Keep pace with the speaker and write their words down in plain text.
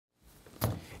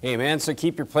Amen. So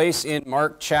keep your place in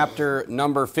Mark chapter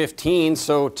number 15.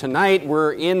 So tonight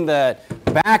we're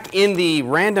back in the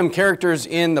Random Characters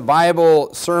in the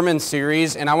Bible sermon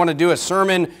series, and I want to do a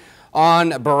sermon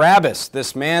on Barabbas,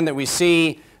 this man that we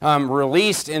see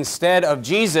released instead of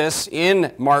Jesus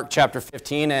in Mark chapter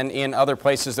 15 and in other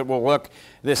places that we'll look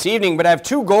this evening. But I have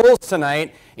two goals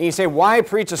tonight. And you say, why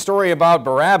preach a story about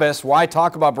Barabbas? Why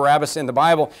talk about Barabbas in the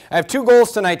Bible? I have two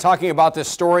goals tonight talking about this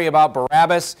story about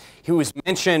Barabbas, who was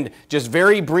mentioned just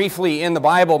very briefly in the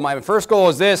Bible. My first goal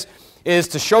is this, is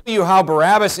to show you how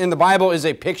Barabbas in the Bible is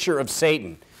a picture of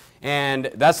Satan. And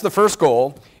that's the first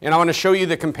goal. And I want to show you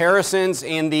the comparisons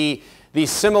and the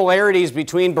similarities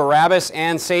between Barabbas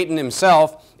and Satan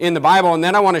himself in the Bible. And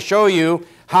then I want to show you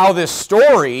how this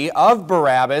story of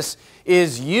Barabbas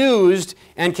is used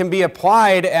and can be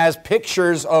applied as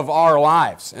pictures of our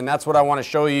lives. And that's what I want to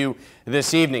show you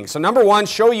this evening. So number one,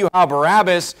 show you how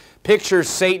Barabbas pictures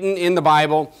Satan in the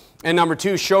Bible. And number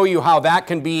two, show you how that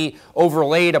can be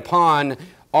overlaid upon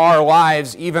our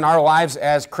lives, even our lives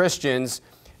as Christians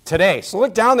today. So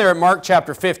look down there at Mark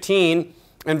chapter 15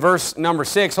 and verse number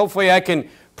 6. Hopefully I can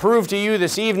prove to you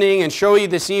this evening and show you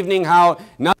this evening how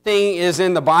nothing is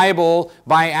in the Bible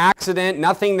by accident.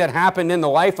 Nothing that happened in the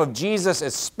life of Jesus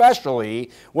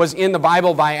especially was in the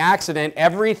Bible by accident.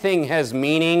 Everything has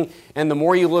meaning, and the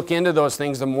more you look into those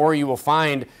things, the more you will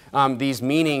find these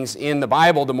meanings in the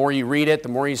Bible. The more you read it, the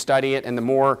more you study it, and the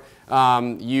more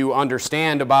you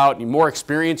understand about, the more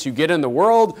experience you get in the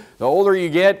world, the older you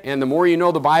get, and the more you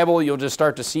know the Bible, you'll just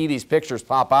start to see these pictures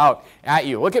pop out at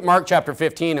you. Look at Mark chapter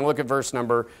 15 and look at verse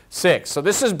number 6. So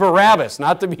this is Barabbas,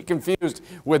 not to be confused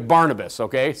with Barnabas,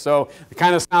 okay? So it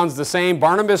kind of sounds the same.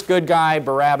 Barnabas, good guy.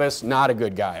 Barabbas, not a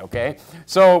good guy, okay?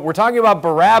 So we're talking about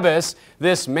Barabbas,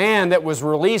 this man that was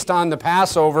released on the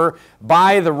Passover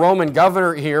by the Roman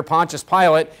governor here, Pontius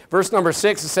Pilate. Verse number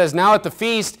 6, it says, "Now at the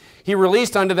feast he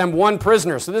released unto them one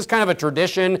prisoner." So this is kind of a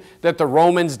tradition that the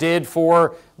Romans did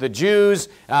for the Jews,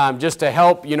 just to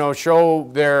help, show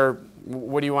their,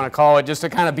 what do you want to call it, just to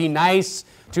kind of be nice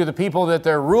to the people that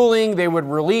they're ruling. They would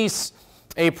release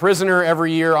a prisoner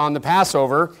every year on the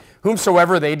Passover,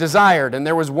 whomsoever they desired. And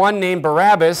there was one named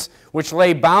Barabbas, which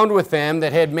lay bound with them,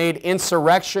 that had made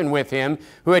insurrection with him,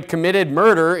 who had committed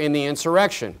murder in the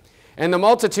insurrection. And the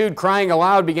multitude, crying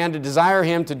aloud, began to desire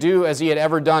him to do as he had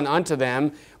ever done unto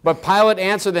them. But Pilate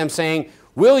answered them, saying,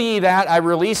 "Will ye that I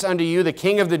release unto you the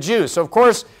King of the Jews?" So of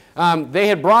course, they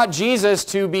had brought Jesus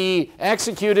to be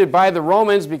executed by the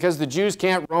Romans because the Jews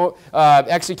can't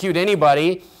execute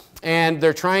anybody. And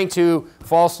they're trying to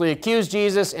falsely accuse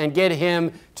Jesus and get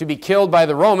him to be killed by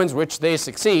the Romans, which they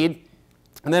succeed.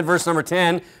 And then verse number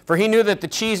 10, "For he knew that the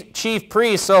chief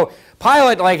priests," so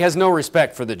Pilate has no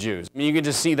respect for the Jews. I mean, you can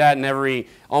just see that in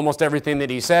almost everything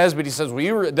that he says. But he says,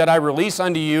 "Will that I release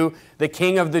unto you the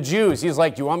King of the Jews?" He's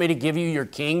like, "Do you want me to give you your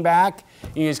king back?"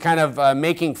 And he's kind of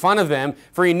making fun of them.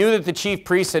 "For he knew that the chief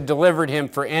priests had delivered him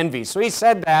for envy." So he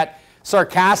said that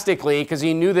sarcastically because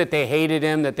he knew that they hated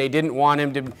him, that they didn't want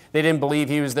him to, they didn't believe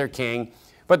he was their king.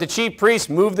 But the chief priests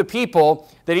moved the people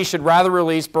that he should rather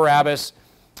release Barabbas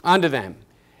unto them.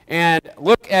 And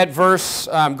look at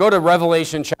go to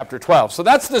Revelation chapter 12. So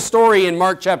that's the story in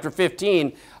Mark chapter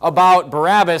 15 about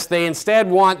Barabbas. They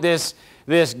instead want this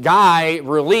guy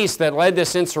released that led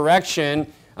this insurrection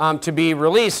to be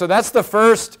released. So that's the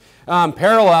first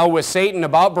parallel with Satan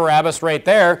about Barabbas right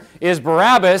there, is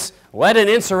Barabbas led an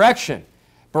insurrection.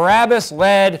 Barabbas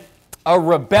led a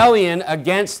rebellion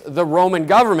against the Roman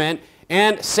government,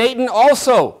 and Satan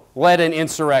also led an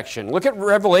insurrection. Look at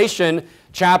Revelation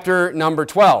chapter number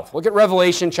 12. Look at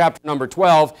Revelation chapter number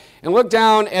 12 and look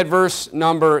down at verse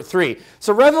number 3.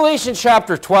 So Revelation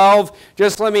chapter 12,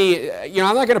 just let me,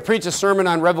 I'm not going to preach a sermon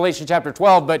on Revelation chapter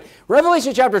 12, but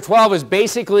Revelation chapter 12 is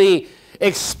basically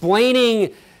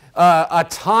explaining a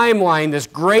timeline, this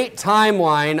great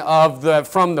timeline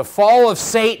from the fall of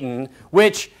Satan,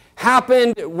 which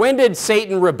happened. When did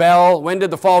Satan rebel? When did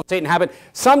the fall of Satan happen?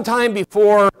 Sometime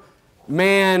before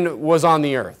man was on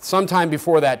the earth, sometime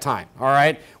before that time, all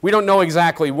right? We don't know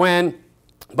exactly when,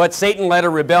 but Satan led a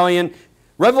rebellion.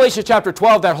 Revelation chapter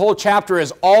 12, that whole chapter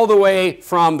is all the way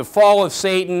from the fall of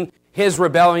Satan, his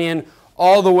rebellion,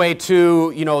 all the way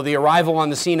to, the arrival on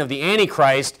the scene of the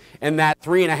Antichrist, and that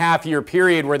 3.5-year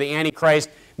period where the Antichrist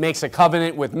makes a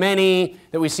covenant with many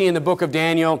that we see in the book of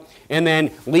Daniel, and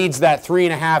then leads that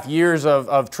 3.5 years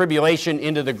of tribulation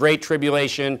into the Great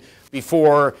Tribulation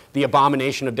before the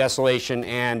abomination of desolation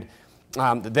and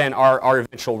then our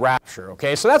eventual rapture.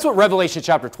 Okay, so that's what Revelation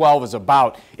chapter 12 is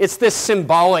about. It's this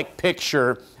symbolic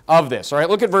picture of this. All right,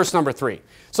 look at verse number 3.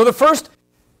 So the first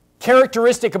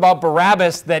characteristic about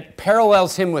Barabbas that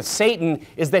parallels him with Satan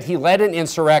is that he led an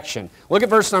insurrection. Look at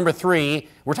verse number 3.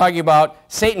 We're talking about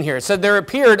Satan here. It said, there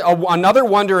appeared another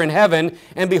wonder in heaven,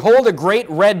 and behold, a great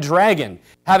red dragon,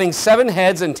 having 7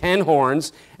 heads and 10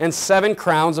 horns, and 7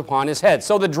 crowns upon his head.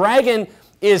 So the dragon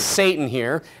is Satan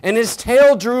here, and his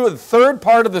tail drew a third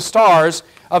part of the stars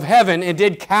of heaven, and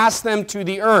did cast them to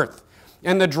the earth.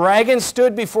 And the dragon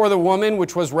stood before the woman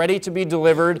which was ready to be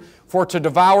delivered, for to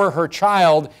devour her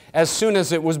child as soon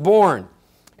as it was born.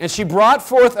 And she brought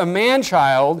forth a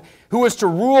man-child who was to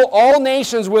rule all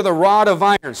nations with a rod of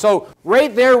iron. So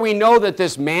right there we know that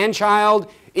this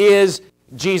man-child is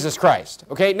Jesus Christ.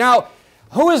 Okay, now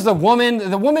who is the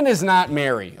woman? The woman is not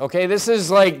Mary. Okay, this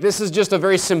is just a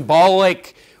very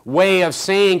symbolic way of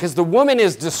saying, because the woman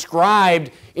is described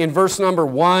in verse number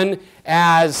 1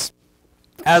 as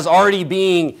already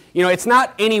being, it's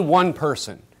not any one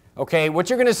person, okay? What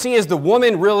you're going to see is the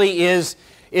woman really is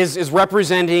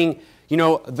representing,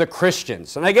 the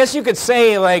Christians. And I guess you could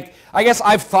say, I guess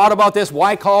I've thought about this.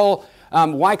 Why call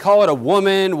it a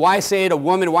woman? Why say it a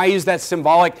woman? Why use that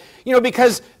symbolic?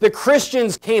 Because the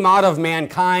Christians came out of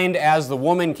mankind as the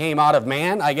woman came out of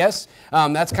man, I guess.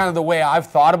 That's kind of the way I've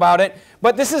thought about it.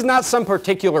 But this is not some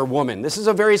particular woman. This is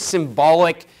a very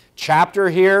symbolic chapter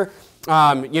here.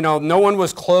 No one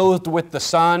was clothed with the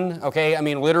sun, okay? I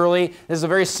mean, literally, this is a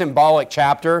very symbolic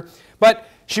chapter. But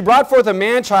she brought forth a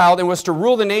man-child and was to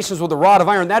rule the nations with a rod of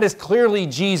iron. That is clearly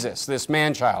Jesus, this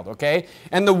man-child, okay?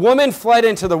 And the woman fled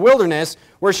into the wilderness,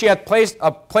 where she had placed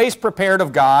a place prepared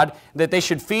of God, that they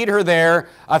should feed her there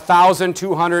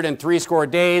 1,260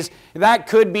 days. That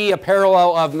could be a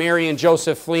parallel of Mary and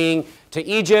Joseph fleeing to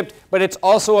Egypt, but it's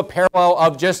also a parallel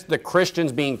of just the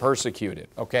Christians being persecuted,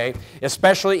 okay?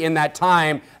 Especially in that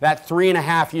time, that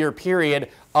 3.5-year period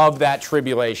of that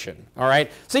tribulation, all right?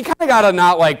 So you kind of got to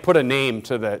not put a name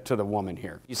to the woman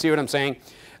here. You see what I'm saying?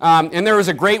 And there was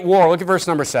a great war. Look at verse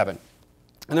number 7.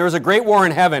 And there was a great war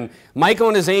in heaven. Michael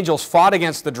and his angels fought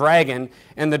against the dragon,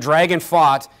 and the dragon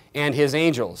fought and his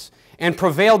angels, and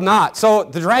prevailed not. So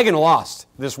the dragon lost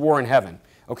this war in heaven,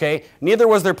 okay? Neither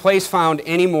was their place found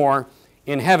anymore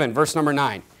in heaven. Verse number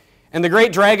 9. And the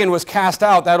great dragon was cast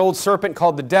out, that old serpent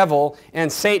called the devil and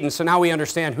Satan. So now we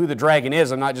understand who the dragon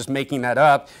is. I'm not just making that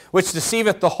up. Which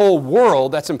deceiveth the whole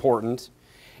world. That's important.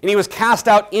 And he was cast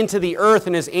out into the earth,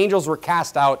 and his angels were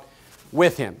cast out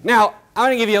with him. Now, I'm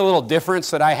going to give you a little difference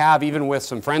that I have even with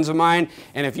some friends of mine.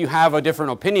 And if you have a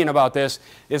different opinion about this,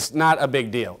 it's not a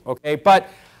big deal. Okay? But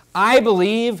I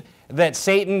believe that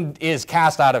Satan is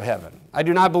cast out of heaven. I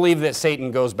do not believe that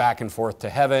Satan goes back and forth to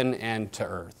heaven and to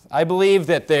earth. I believe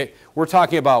that we're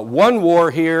talking about one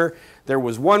war here. There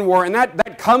was one war, and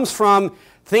that comes from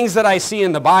things that I see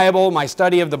in the Bible, my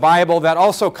study of the Bible. That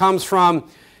also comes from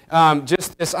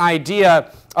just this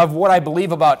idea of what I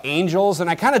believe about angels. And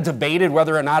I kind of debated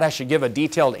whether or not I should give a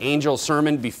detailed angel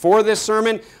sermon before this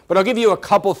sermon, but I'll give you a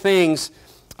couple things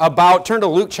about, turn to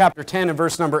Luke chapter 10 and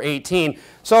verse number 18.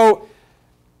 So,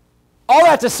 all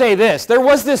that to say this, there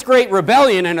was this great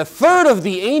rebellion, and a third of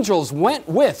the angels went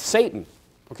with Satan.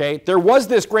 Okay, there was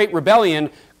this great rebellion.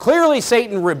 Clearly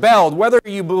Satan rebelled. Whether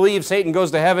you believe Satan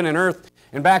goes to heaven and earth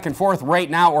and back and forth right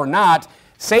now or not,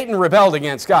 Satan rebelled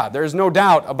against God. There's no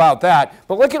doubt about that.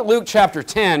 But look at Luke chapter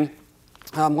 10.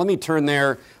 Let me turn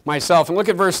there myself and look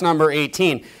at verse number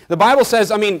 18. The Bible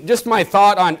says, just my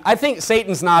thought on, I think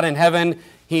Satan's not in heaven.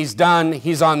 He's done.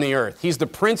 He's on the earth. He's the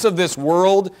prince of this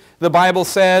world, the Bible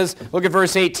says. Look at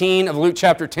verse 18 of Luke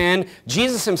chapter 10.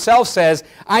 Jesus himself says,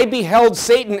 I beheld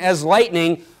Satan as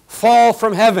lightning fall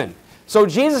from heaven. So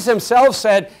Jesus himself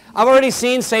said, I've already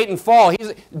seen Satan fall.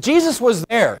 Jesus was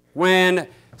there when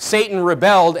Satan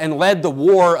rebelled and led the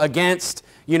war against,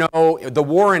 the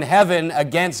war in heaven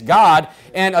against God.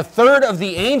 And a third of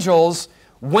the angels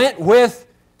went with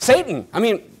Satan.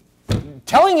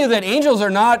 Telling you that angels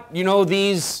are not,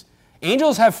 these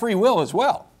angels have free will as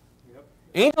well. Yep.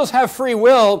 Angels have free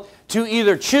will to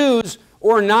either choose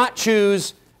or not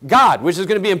choose God, which is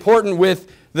going to be important with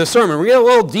the sermon. We're going to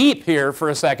get a little deep here for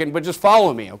a second, but just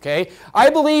follow me, okay?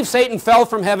 I believe Satan fell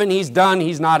from heaven. He's done.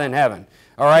 He's not in heaven.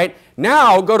 All right?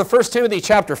 Now, go to 1 Timothy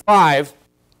chapter 5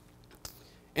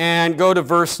 and go to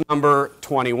verse number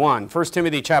 21. 1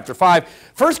 Timothy chapter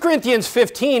 5. 1 Corinthians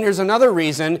 15, here's another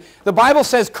reason. The Bible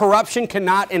says corruption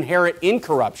cannot inherit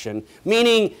incorruption,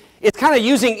 meaning it's kind of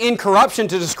using incorruption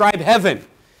to describe heaven.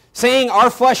 Saying our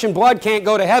flesh and blood can't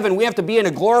go to heaven. We have to be in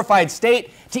a glorified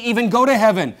state to even go to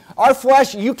heaven. Our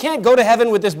flesh, you can't go to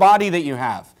heaven with this body that you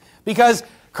have. Because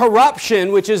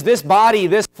corruption, which is this body,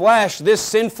 this flesh, this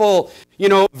sinful,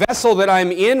 vessel that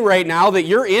I'm in right now, that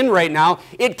you're in right now,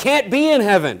 it can't be in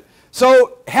heaven.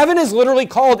 So heaven is literally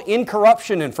called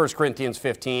incorruption in 1 Corinthians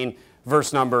 15,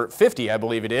 verse number 50, I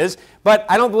believe it is. But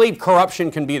I don't believe corruption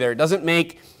can be there. It doesn't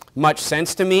make much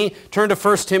sense to me. Turn to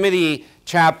 1 Timothy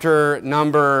chapter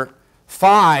number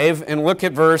 5 and look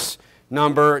at verse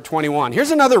number 21.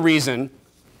 Here's another reason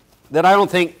that I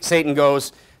don't think Satan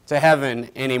goes to heaven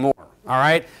anymore. All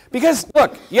right? Because,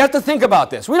 look, you have to think about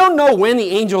this. We don't know when the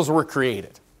angels were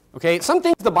created. Okay? Some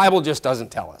things the Bible just doesn't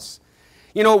tell us.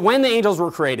 You know, when the angels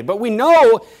were created. But we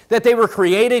know that they were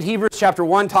created. Hebrews chapter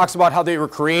 1 talks about how they were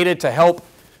created to help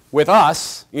with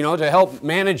us, you know, to help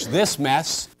manage this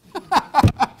mess.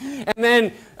 And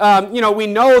then, we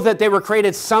know that they were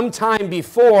created sometime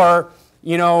before,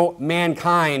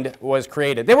 mankind was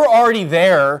created. They were already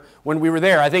there when we were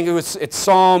there. I think it's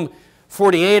Psalm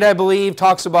 48, I believe,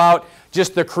 talks about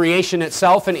just the creation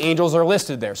itself, and angels are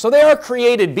listed there. So they are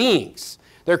created beings.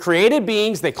 They're created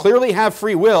beings. They clearly have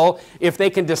free will if they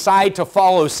can decide to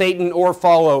follow Satan or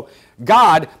follow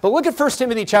God. But look at 1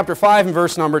 Timothy chapter 5 and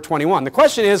verse number 21. The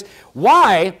question is,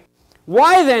 why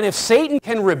then, if Satan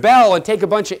can rebel and take a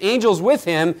bunch of angels with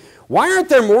him, why aren't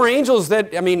there more angels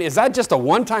is that just a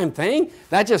one-time thing?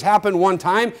 That just happened one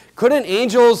time? Couldn't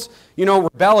angels,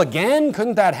 rebel again?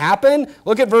 Couldn't that happen?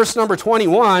 Look at verse number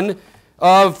 21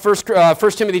 of 1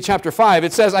 Timothy chapter 5.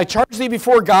 It says, I charge thee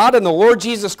before God and the Lord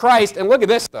Jesus Christ, and look at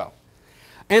this though,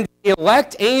 and the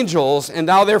elect angels, and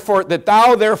thou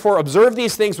therefore observe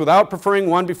these things without preferring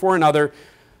one before another,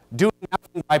 doing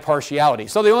nothing by partiality.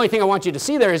 So the only thing I want you to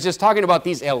see there is just talking about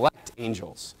these elect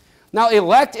angels. Now,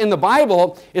 elect in the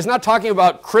Bible is not talking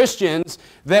about Christians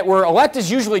that were elect, is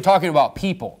usually talking about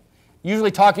people,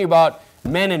 usually talking about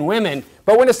men and women.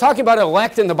 But when it's talking about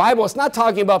elect in the Bible, it's not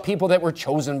talking about people that were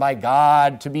chosen by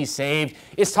God to be saved.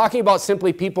 It's talking about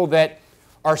simply people that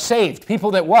are saved.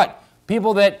 People that what?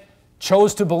 People that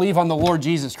chose to believe on the Lord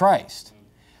Jesus Christ.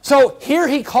 So here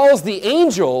he calls the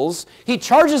angels, he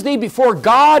charges thee before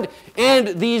God and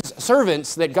these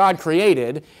servants that God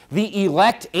created, the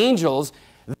elect angels.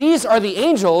 These are the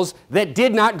angels that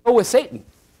did not go with Satan.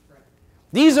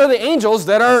 These are the angels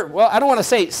that are, well, I don't want to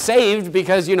say saved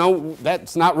because,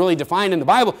 that's not really defined in the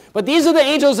Bible, but these are the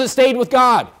angels that stayed with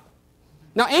God.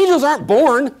 Now, angels aren't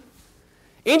born.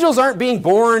 Angels aren't being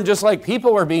born just like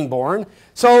people are being born.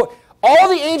 So all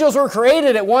the angels were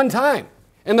created at one time.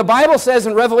 And the Bible says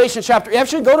in Revelation chapter,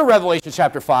 actually go to Revelation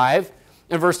chapter 5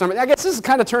 and verse number, I guess this is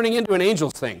kind of turning into an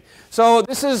angels thing. So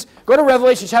go to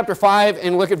Revelation chapter 5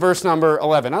 and look at verse number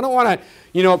 11. I don't want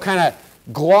to, kind of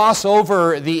gloss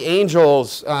over the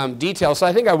angels' details, so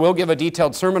I think I will give a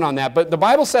detailed sermon on that. But the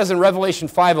Bible says in Revelation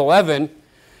 5:11,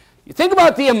 you think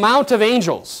about the amount of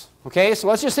angels. Okay, so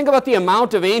let's just think about the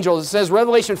amount of angels. It says,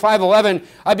 Revelation 5:11,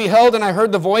 I beheld and I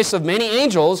heard the voice of many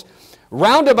angels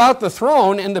round about the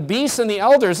throne and the beasts and the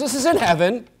elders. This is in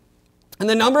heaven. And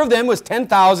the number of them was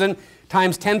 10,000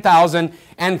 times 10,000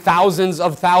 and thousands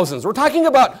of thousands. We're talking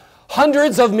about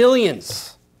hundreds of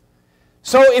millions.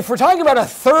 So if we're talking about a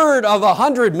third of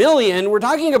 100 million, we're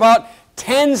talking about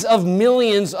tens of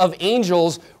millions of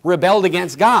angels rebelled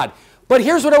against God. But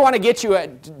here's what I want to get you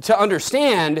to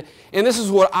understand, and this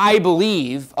is what I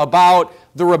believe about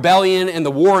the rebellion and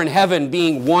the war in heaven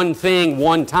being one thing,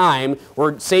 one time,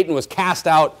 where Satan was cast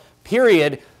out,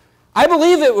 period. I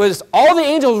believe it was all the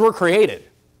angels were created.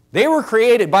 They were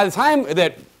created by the time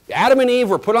that Adam and Eve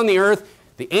were put on the earth.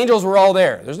 The angels were all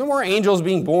there. There's no more angels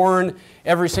being born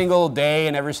every single day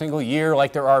and every single year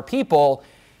like there are people.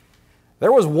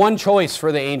 There was one choice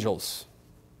for the angels.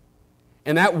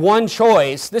 And that one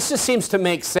choice, this just seems to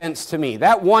make sense to me.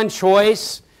 That one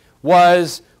choice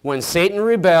was when Satan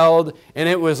rebelled, and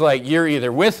it was like, you're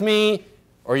either with me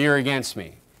or you're against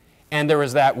me. And there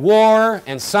was that war,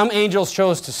 and some angels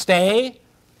chose to stay,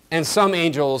 and some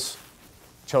angels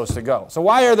chose to go. So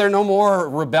why are there no more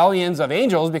rebellions of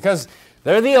angels? Because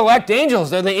they're the elect angels.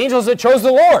 They're the angels that chose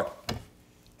the Lord.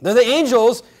 They're the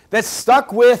angels that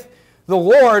stuck with the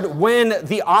Lord when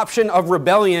the option of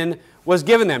rebellion was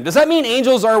given them. Does that mean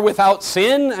angels are without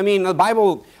sin? I mean, the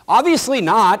Bible, obviously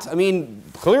not. I mean,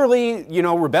 clearly,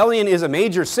 rebellion is a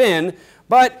major sin,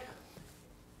 but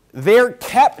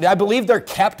I believe they're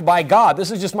kept by God.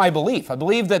 This is just my belief. I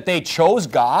believe that they chose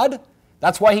God.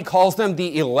 That's why he calls them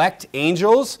the elect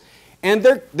angels. And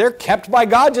they're kept by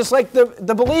God just like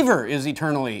the believer is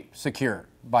eternally secure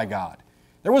by God.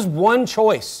 There was one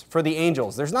choice for the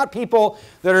angels. There's not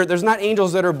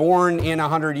angels that are born in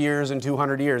 100 years and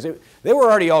 200 years. They were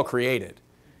already all created.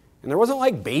 And there wasn't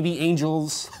like baby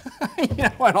angels,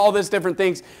 and all these different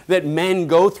things that men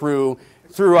go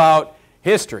throughout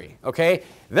history, okay?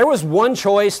 There was one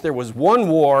choice, there was one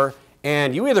war,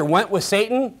 and you either went with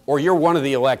Satan or you're one of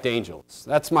the elect angels.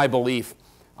 That's my belief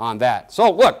on that.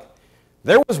 So look,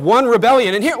 There was one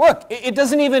rebellion. And here, look, it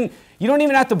doesn't even, you don't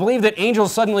even have to believe that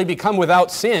angels suddenly become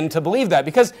without sin to believe that.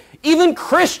 Because even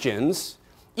Christians,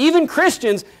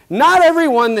 not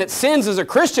everyone that sins as a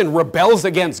Christian rebels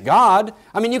against God.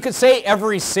 I mean, you could say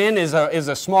every sin is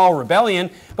a small rebellion,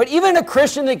 but even a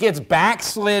Christian that gets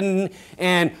backslidden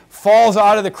and falls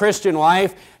out of the Christian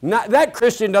life, that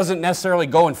Christian doesn't necessarily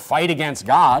go and fight against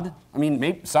God. I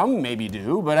mean, some maybe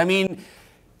do, but I mean,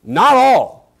 not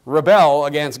all rebel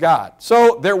against God.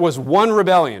 So there was one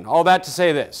rebellion. All that to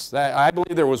say this, that I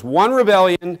believe there was one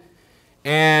rebellion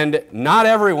and not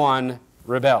everyone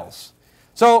rebels.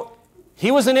 So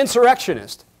he was an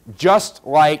insurrectionist, just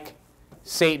like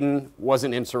Satan was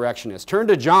an insurrectionist. Turn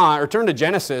to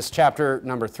Genesis chapter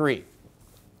number 3.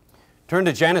 Turn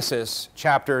to Genesis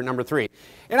chapter number 3.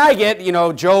 And I get,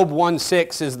 Job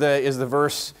 1:6 is the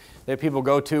verse that people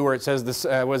go to where it says,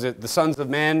 the sons of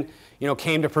men,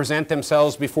 came to present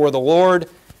themselves before the Lord.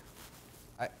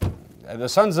 The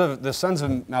sons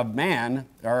of man,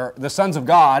 or the sons of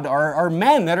God, are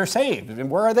men that are saved. And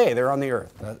where are they? They're on the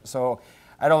earth. So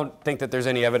I don't think that there's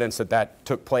any evidence that that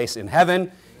took place in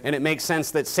heaven. And it makes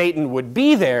sense that Satan would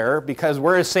be there, because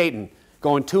where is Satan?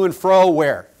 Going to and fro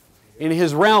where? In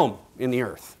his realm in the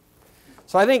earth.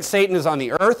 So I think Satan is on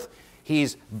the earth.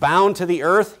 He's bound to the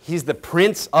earth. He's the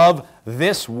prince of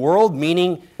this world,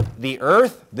 meaning the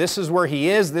earth. This is where he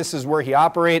is. This is where he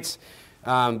operates.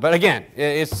 But again,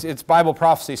 it's Bible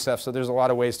prophecy stuff, so there's a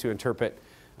lot of ways to interpret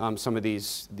some of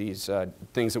these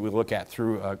things that we look at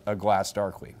through a glass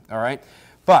darkly. All right?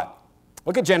 But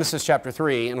look at Genesis chapter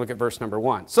 3 and look at verse number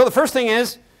 1. So the first thing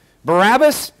is,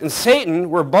 Barabbas and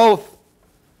Satan were both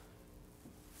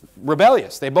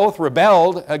rebellious. They both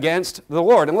rebelled against the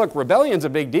Lord. And look, rebellion's a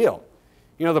big deal.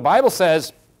 The Bible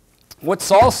says what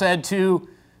Saul said to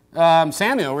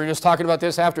Samuel. We were just talking about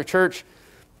this after church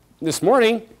this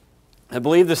morning. I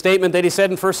believe the statement that he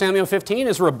said in 1 Samuel 15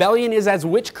 is rebellion is as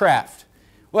witchcraft.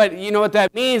 What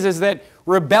that means is that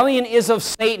rebellion is of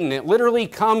Satan. It literally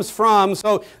comes from,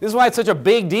 so this is why it's such a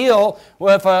big deal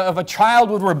if a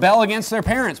child would rebel against their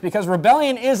parents, because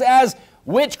rebellion is as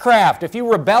witchcraft. If you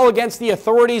rebel against the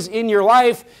authorities in your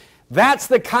life, that's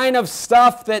the kind of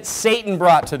stuff that Satan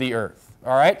brought to the earth.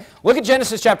 All right? Look at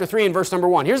Genesis chapter 3 and verse number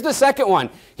 1. Here's the second one.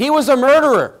 He was a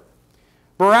murderer.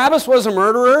 Barabbas was a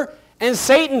murderer, and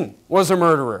Satan was a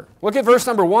murderer. Look at verse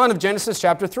number 1 of Genesis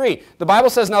chapter 3. The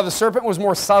Bible says, "Now the serpent was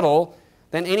more subtle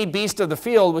than any beast of the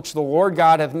field which the Lord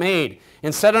God hath made,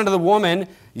 and said unto the woman,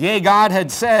 Yea, God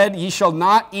had said, Ye shall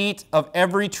not eat of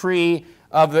every tree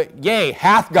of the..." Yea,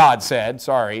 hath God said,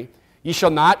 "Ye shall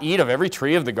not eat of every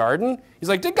tree of the garden." He's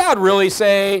like, did God really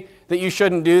say that you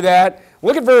shouldn't do that?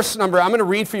 Look at I'm going to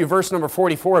read for you verse number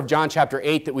 44 of John chapter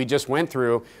 8 that we just went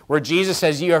through, where Jesus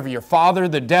says, "You have your father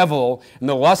the devil, and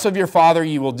the lusts of your father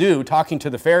you will do," talking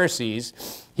to the Pharisees.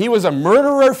 "He was a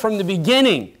murderer from the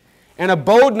beginning, and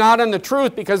abode not in the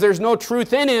truth, because there's no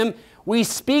truth in him. When he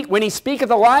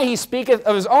speaketh a lie, he speaketh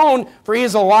of his own, for he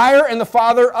is a liar and the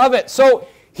father of it." So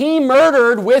he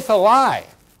murdered with a lie,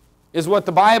 is what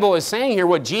the Bible is saying here,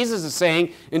 what Jesus is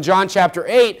saying in John chapter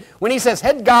 8, when he says,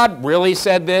 had God really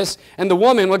said this? And the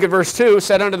woman, look at verse 2,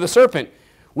 said unto the serpent,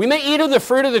 "We may eat of the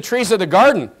fruit of the trees of the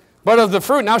garden, but of the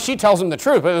fruit," now she tells him the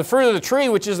truth, "but of the fruit of the tree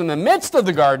which is in the midst of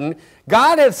the garden,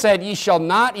 God hath said, Ye shall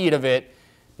not eat of it,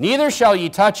 neither shall ye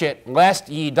touch it, lest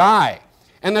ye die.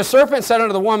 And the serpent said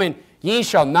unto the woman, Ye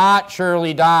shall not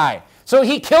surely die." So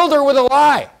he killed her with a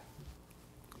lie.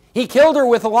 He killed her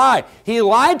with a lie. He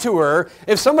lied to her.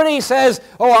 If somebody says,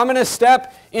 "Oh, I'm going to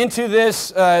step into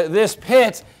this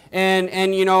pit, and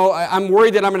I'm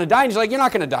worried that I'm going to die," and he's like, "You're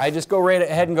not going to die. Just go right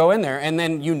ahead and go in there." And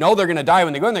then they're going to die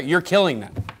when they go in there. You're killing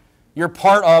them. You're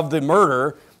part of the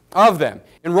murder of them.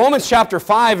 In Romans chapter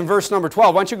 5 and verse number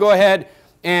 12, why don't you go ahead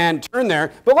and turn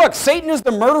there. But look, Satan is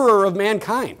the murderer of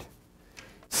mankind.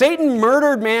 Satan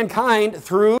murdered mankind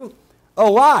through a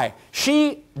lie.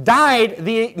 She died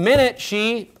the minute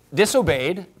she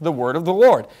disobeyed the word of the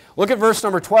Lord. Look at verse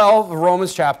number 12 of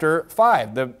Romans chapter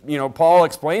 5. Paul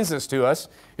explains this to us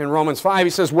in Romans 5. He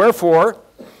says, "Wherefore,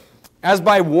 as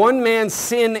by one man's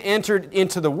sin entered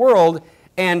into the world,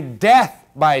 and death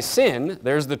by sin,"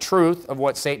 there's the truth of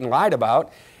what Satan lied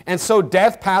about, "and so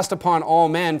death passed upon all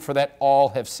men, for that all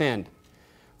have sinned.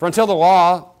 For until the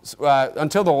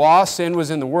law, sin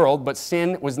was in the world, but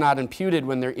sin was not imputed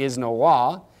when there is no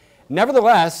law.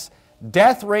 Nevertheless,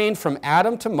 death reigned from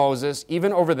Adam to Moses,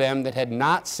 even over them that had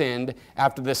not sinned,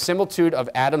 after the similitude of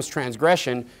Adam's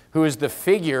transgression, who is the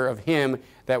figure of him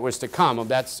that was to come." Well,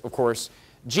 that's, of course,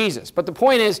 Jesus. But the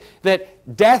point is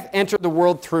that death entered the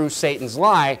world through Satan's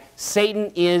lie.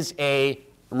 Satan is a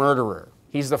murderer.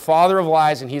 He's the father of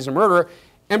lies, and he's a murderer.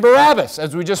 And Barabbas,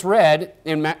 as we just read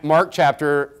in Mark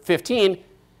chapter 15,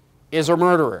 is a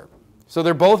murderer. So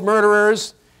they're both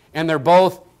murderers, and they're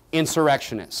both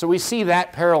insurrectionists. So we see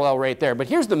that parallel right there. But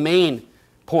here's the main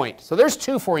point. So there's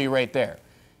two for you right there.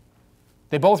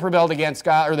 They both rebelled against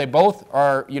God, or they both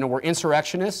are, were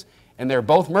insurrectionists, and they're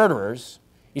both murderers.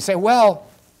 You say, well,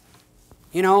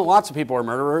 lots of people are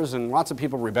murderers, and lots of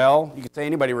people rebel. You could say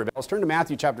anybody rebels. Turn to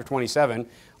Matthew chapter 27.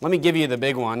 Let me give you the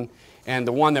big one, and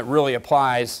the one that really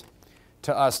applies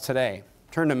to us today.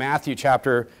 Turn to Matthew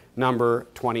chapter number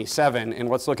 27, and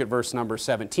let's look at verse number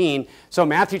 17. So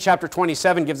Matthew chapter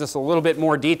 27 gives us a little bit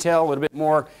more detail, a little bit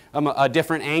more, a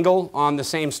different angle on the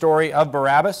same story of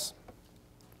Barabbas.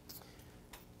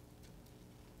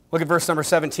 Look at verse number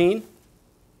 17.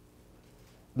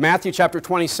 Matthew chapter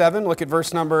 27, look at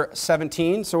verse number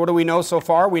 17. So what do we know so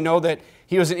far? We know that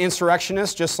he was an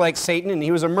insurrectionist just like Satan, and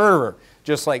he was a murderer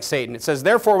just like Satan. It says,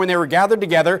 therefore, when they were gathered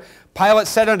together, Pilate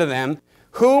said unto them,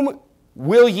 whom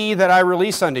will ye that I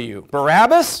release unto you,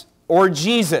 Barabbas or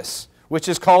Jesus, which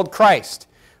is called Christ?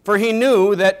 For he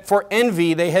knew that for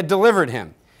envy they had delivered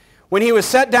him. When he was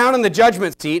set down in the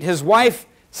judgment seat, his wife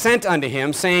sent unto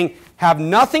him, saying, have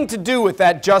nothing to do with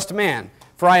that just man,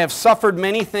 for I have suffered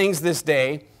many things this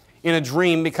day in a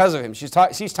dream because of him. She's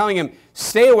telling him,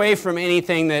 stay away from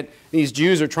anything that these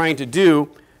Jews are trying to do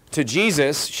to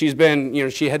Jesus. She's been,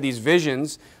 she had these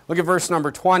visions. Look at verse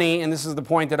number 20, and this is the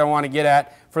point that I want to get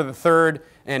at for the third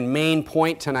and main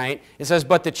point tonight. It says,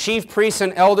 but the chief priests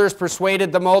and elders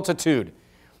persuaded the multitude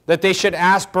that they should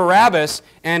ask Barabbas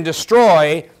and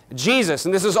destroy Jesus.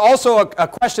 And this is also a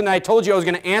question that I told you I was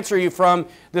going to answer you from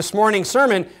this morning's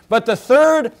sermon. But the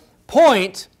third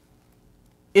point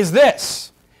is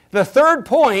this. The third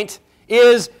point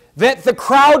is that the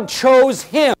crowd chose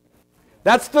him.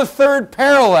 That's the third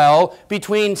parallel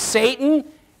between Satan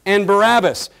and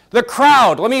Barabbas. The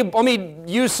crowd, let me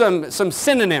use some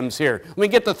synonyms here. Let me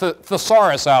get the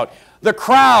thesaurus out. The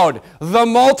crowd, the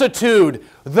multitude,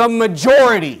 the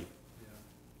majority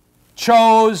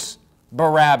chose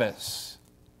Barabbas.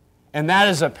 And that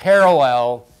is a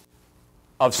parallel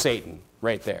of Satan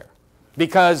right there.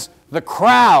 Because the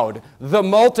crowd, the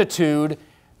multitude,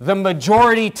 the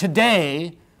majority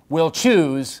today will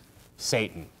choose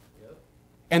Satan.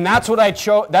 And that's what I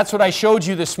showed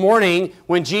you this morning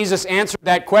when Jesus answered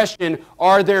that question,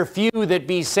 are there few that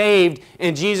be saved?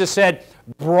 And Jesus said,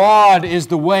 broad is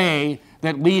the way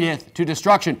that leadeth to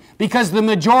destruction. Because the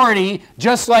majority,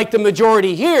 just like the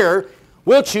majority here,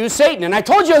 will choose Satan. And I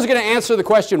told you I was going to answer the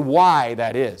question why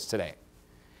that is today.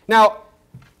 Now,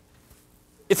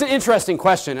 it's an interesting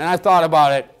question, and I've thought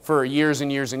about it for years and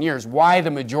years and years. Why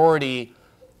the majority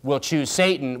will choose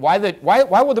Satan? Why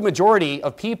will the majority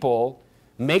of people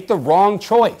make the wrong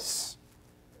choice?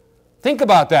 Think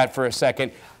about that for a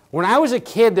second. When I was a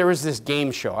kid, there was this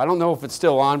game show. I don't know if it's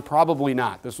still on. Probably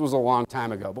not. This was a long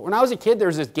time ago. But when I was a kid, there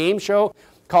was this game show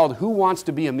called Who Wants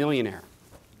to Be a Millionaire?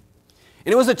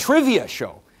 And it was a trivia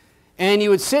show. And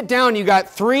you would sit down, you got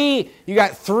three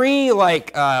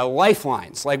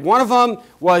lifelines. Like one of them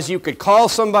was you could call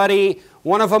somebody.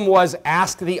 One of them was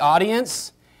ask the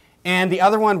audience. And the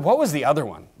other one, what was the other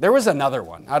one? There was another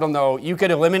one. I don't know. You could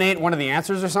eliminate one of the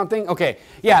answers or something? Okay.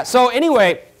 Yeah. So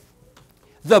anyway,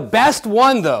 the best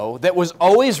one, though, that was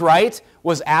always right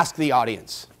was ask the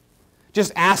audience.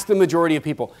 Just ask the majority of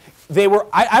people.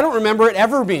 I don't remember it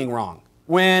ever being wrong.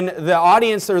 When the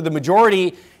audience or the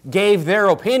majority gave their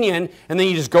opinion, and then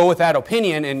you just go with that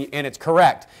opinion and it's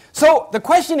correct. So the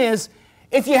question is,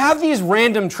 if you have these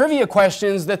random trivia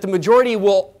questions that the majority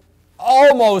will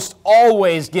almost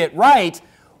always get right,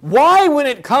 why, when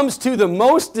it comes to the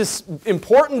most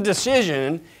important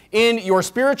decision in your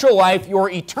spiritual life, your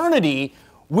eternity,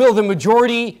 will the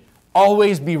majority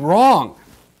always be wrong?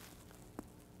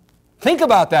 Think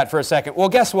about that for a second. Well,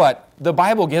 guess what? The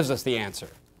Bible gives us the answer.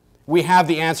 We have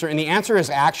the answer, and the answer is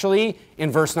actually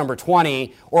in verse number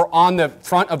 20 or on the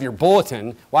front of your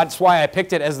bulletin. Well, that's why I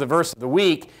picked it as the verse of the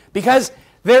week, because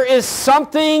there's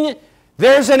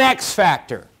an X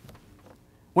factor.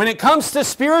 When it comes to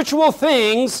spiritual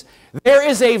things, there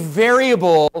is a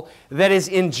variable that is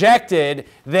injected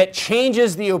that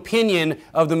changes the opinion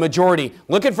of the majority.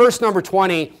 Look at verse number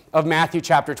 20 of Matthew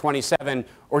chapter 27,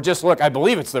 or just look, I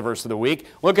believe it's the verse of the week.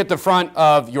 Look at the front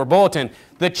of your bulletin.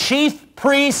 The chief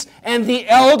priests and the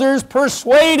elders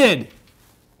persuaded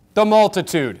the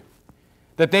multitude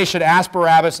that they should ask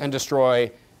Barabbas and destroy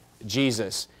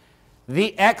Jesus.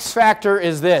 The X factor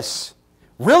is this.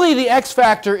 Really, the X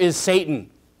factor is Satan.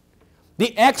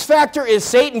 The X factor is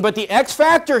Satan, but the X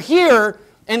factor here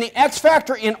and the X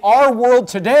factor in our world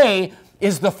today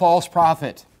is the false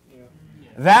prophet.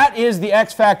 That is the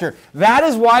X factor. That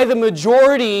is why the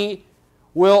majority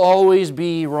will always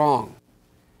be wrong.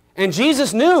 And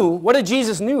Jesus knew, what did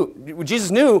Jesus knew? Jesus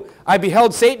knew, I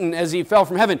beheld Satan as he fell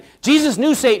from heaven. Jesus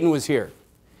knew Satan was here.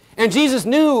 And Jesus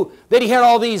knew that he had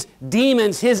all these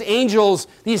demons, his angels,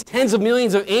 these tens of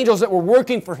millions of angels that were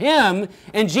working for him.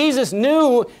 And Jesus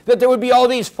knew that there would be all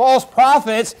these false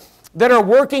prophets that are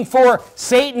working for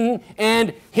Satan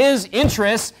and his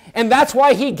interests. And that's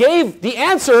why he gave the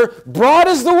answer, broad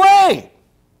is the way.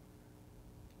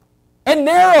 And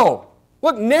narrow.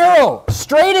 Look, narrow.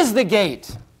 Straight is the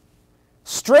gate.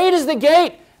 Straight is the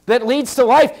gate that leads to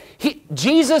life.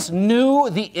 Jesus knew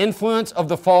the influence of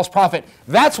the false prophet.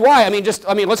 That's why,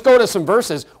 let's go to some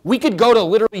verses. We could go to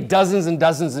literally dozens and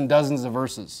dozens and dozens of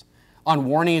verses on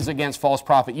warnings against false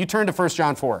prophet. You turn to 1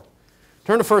 John 4.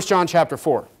 Turn to 1 John chapter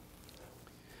 4.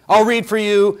 I'll read for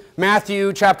you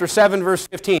Matthew chapter 7, verse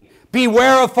 15.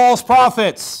 Beware of false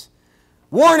prophets.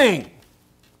 Warning.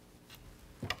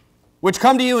 Which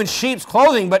come to you in sheep's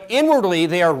clothing, but inwardly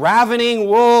they are ravening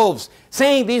wolves.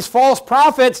 Saying these false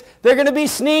prophets, they're going to be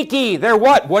sneaky. They're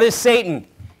what? What is Satan?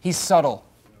 He's subtle.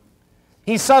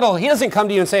 He's subtle. He doesn't come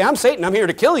to you and say, I'm Satan, I'm here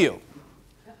to kill you.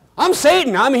 I'm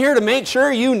Satan, I'm here to make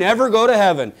sure you never go to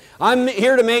heaven. I'm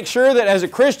here to make sure that as a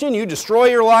Christian you destroy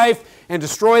your life and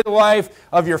destroy the life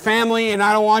of your family, and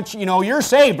I don't want you, you're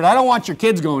saved, but I don't want your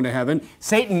kids going to heaven.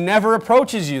 Satan never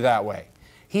approaches you that way.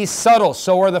 He's subtle.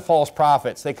 So are the false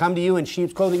prophets. They come to you in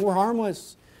sheep's clothing. We're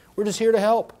harmless. We're just here to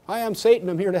help. Hi, I'm Satan.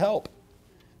 I'm here to help.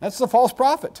 That's the false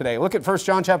prophet today. Look at 1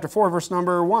 John chapter 4, verse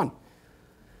number 1.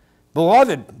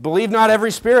 Beloved, believe not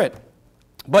every spirit,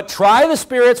 but try the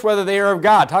spirits whether they are of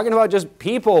God. Talking about just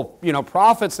people,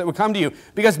 prophets that would come to you.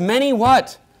 Because many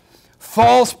what?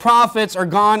 False prophets are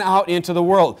gone out into the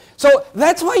world. So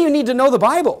that's why you need to know the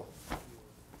Bible.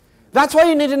 That's why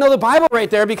you need to know the Bible right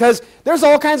there, because there's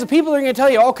all kinds of people that are going to tell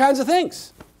you all kinds of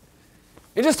things.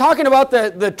 You're just talking about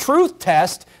the truth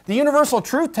test, the universal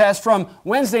truth test from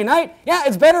Wednesday night. Yeah,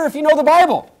 it's better if you know the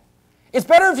Bible. It's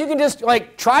better if you can just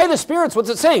try the spirits. What's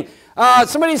it saying?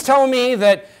 Somebody's telling me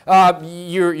that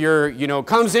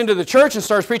comes into the church and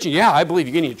starts preaching. Yeah, I believe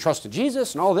you need to trust in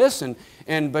Jesus and all this,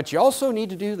 but you also need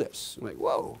to do this. I'm like,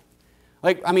 whoa.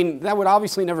 That would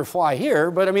obviously never fly here,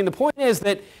 but the point is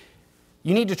that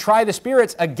you need to try the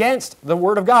spirits against the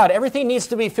Word of God. Everything needs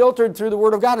to be filtered through the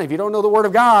Word of God. And if you don't know the Word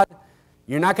of God,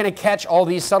 you're not going to catch all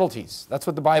these subtleties. That's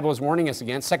what the Bible is warning us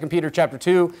against. 2 Peter chapter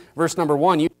 2, verse number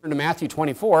 1. You turn to Matthew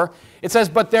 24. It says,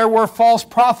 but there were false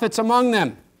prophets among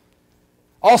them,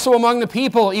 also among the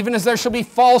people, even as there shall be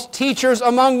false teachers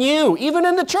among you, even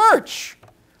in the church,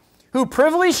 who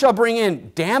privily shall bring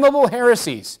in damnable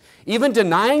heresies, even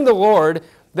denying the Lord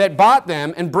that bought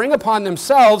them, and bring upon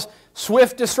themselves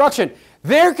swift destruction.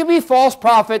 There could be false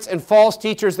prophets and false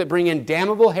teachers that bring in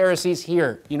damnable heresies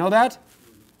here. You know that?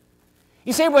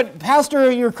 You say, but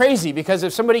Pastor, you're crazy, because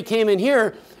if somebody came in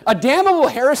here, a damnable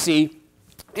heresy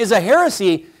is a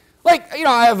heresy.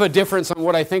 I have a difference on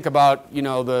what I think about,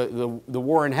 the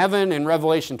war in heaven and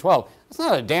Revelation 12. It's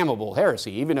not a damnable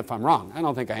heresy, even if I'm wrong. I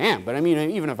don't think I am, but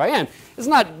even if I am, it's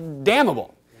not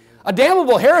damnable. A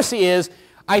damnable heresy is,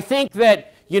 I think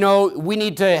that we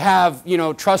need to have,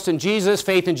 trust in Jesus,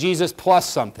 faith in Jesus, plus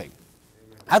something.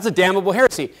 That's a damnable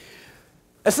heresy.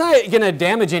 It's not going to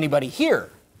damage anybody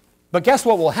here. But guess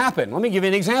what will happen? Let me give you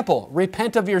an example.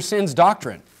 Repent of your sins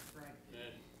doctrine.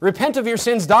 Repent of your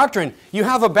sins doctrine. You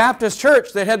have a Baptist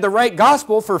church that had the right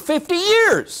gospel for 50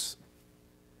 years.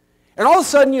 And all of a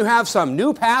sudden you have some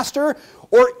new pastor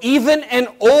or even an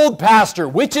old pastor,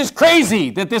 which is crazy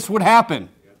that this would happen.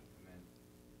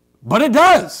 But it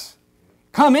does.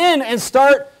 Come in and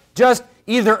start just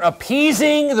either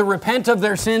appeasing the repent of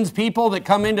their sins people that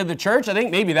come into the church. I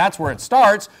think maybe that's where it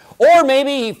starts. Or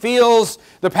maybe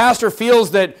the pastor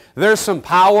feels that there's some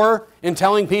power in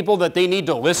telling people that they need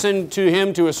to listen to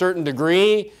him to a certain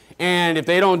degree. And if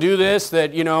they don't do this,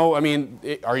 that,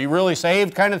 are you really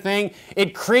saved kind of thing?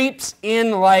 It creeps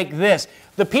in like this.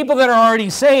 The people that are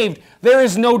already saved, there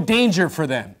is no danger for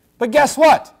them. But guess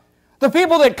what? The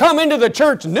people that come into the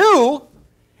church new,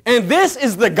 and this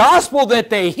is the gospel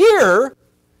that they hear,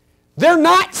 they're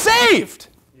not saved.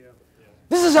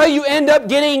 This is how you end up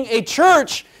getting a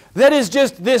church that is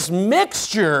just this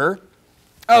mixture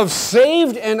of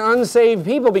saved and unsaved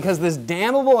people, because this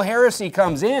damnable heresy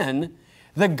comes in,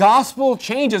 the gospel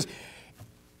changes.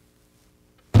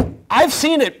 I've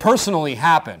seen it personally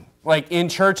happen, in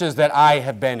churches that I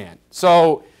have been in.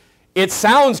 So it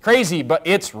sounds crazy, but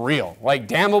it's real.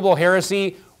 Damnable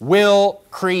heresy will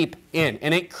creep in,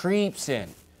 and it creeps in.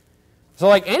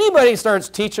 So anybody starts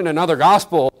teaching another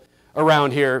gospel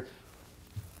around here,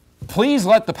 please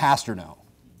let the pastor know.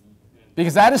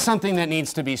 Because that is something that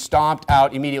needs to be stomped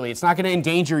out immediately. It's not going to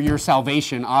endanger your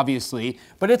salvation, obviously,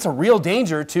 but it's a real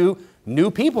danger to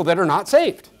new people that are not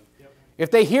saved.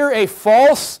 If they hear a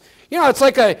false, it's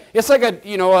like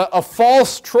a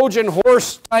false Trojan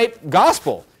horse type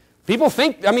gospel. People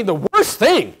think, the worst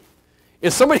thing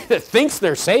is somebody that thinks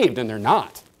they're saved and they're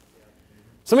not.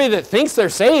 Somebody that thinks they're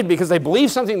saved because they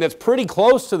believe something that's pretty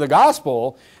close to the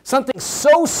gospel, something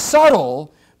so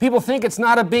subtle, people think it's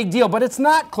not a big deal, but it's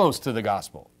not close to the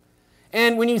gospel.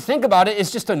 And when you think about it,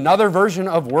 it's just another version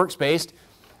of works-based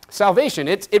salvation.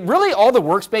 It really, all the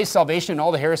works-based salvation,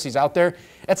 all the heresies out there,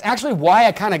 it's actually why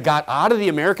I kind of got out of the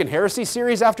American Heresy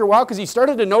series after a while, because you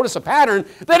started to notice a pattern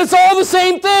that it's all the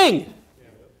same thing.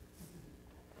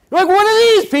 Like, what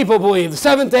do these people believe? The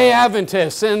Seventh-day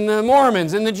Adventists and the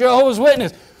Mormons and the Jehovah's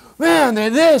Witnesses. Man, they're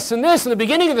this and this. And the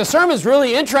beginning of the sermon is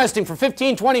really interesting for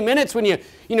 15, 20 minutes when you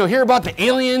hear about the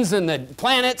aliens and the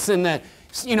planets and the,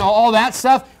 all that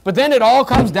stuff. But then it all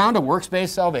comes down to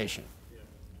works-based salvation.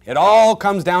 It all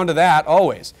comes down to that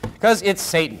always. Because it's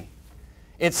Satan.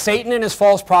 It's Satan and his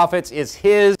false prophets. It's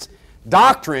his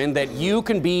doctrine that you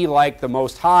can be like the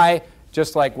Most High,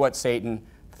 just like what Satan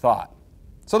thought.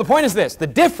 So the point is this, the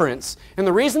difference, and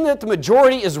the reason that the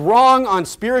majority is wrong on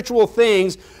spiritual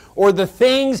things, or the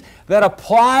things that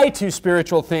apply to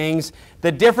spiritual things,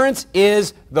 the difference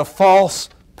is the false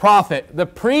prophet. The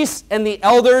priests and the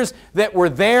elders that were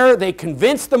there, they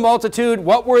convinced the multitude.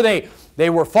 What were they? They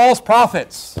were false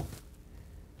prophets.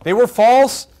 They were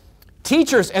false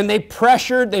teachers, and they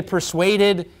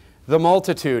persuaded the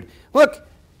multitude. Look,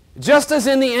 just as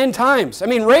in the end times,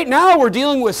 right now we're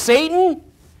dealing with Satan,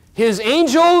 his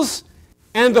angels,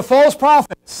 and the false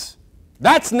prophets.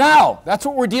 That's now. That's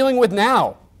what we're dealing with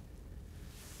now.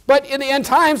 But in the end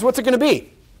times, what's it going to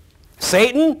be?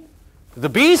 Satan, the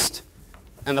beast,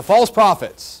 and the false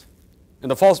prophets.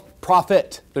 And the false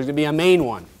prophet. There's going to be a main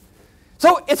one.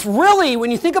 So it's really,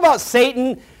 when you think about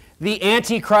Satan, the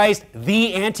Antichrist,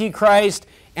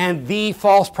 and the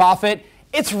false prophet,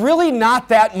 it's really not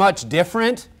that much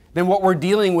different than what we're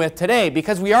dealing with today,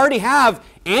 because we already have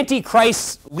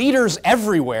Antichrist leaders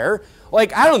everywhere.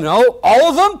 Like, I don't know, all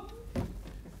of them?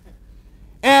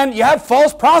 And you have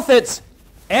false prophets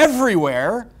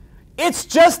everywhere. It's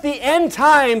just the end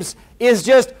times is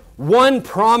just one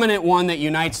prominent one that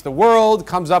unites the world,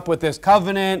 comes up with this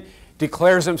covenant,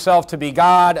 declares himself to be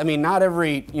God. Not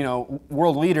every,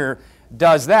 world leader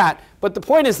does that. But the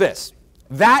point is this.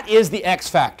 That is the X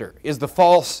factor, is the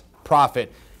false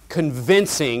prophet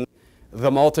convincing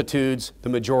the multitudes, the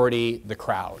majority, the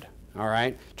crowd. All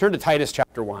right? Turn to Titus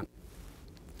chapter 1.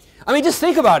 Just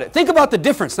think about it. Think about the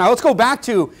difference. Now, let's go back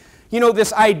to,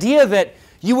 this idea that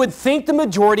you would think the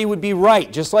majority would be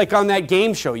right, just like on that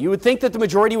game show. You would think that the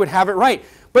majority would have it right.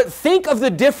 But think of the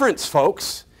difference,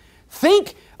 folks.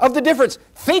 Think of the difference.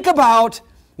 Think about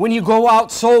when you go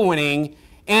out soul winning,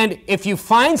 and if you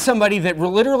find somebody that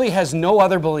literally has no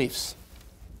other beliefs.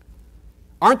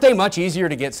 Aren't they much easier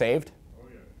to get saved? Oh,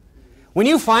 yeah. When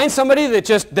you find somebody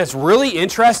that's really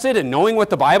interested in knowing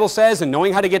what the Bible says and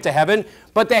knowing how to get to heaven,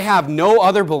 but they have no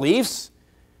other beliefs,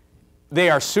 they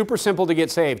are super simple to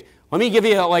get saved. Let me give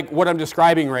you what I'm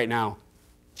describing right now.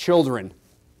 Children.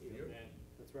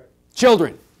 That's right.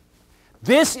 Children.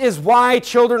 This is why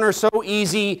children are so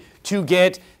easy to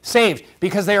get saved,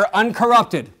 because they are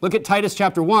uncorrupted. Look at Titus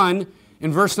chapter 1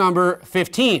 in verse number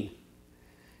 15.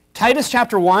 Titus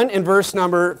chapter 1 and verse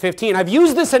number 15. I've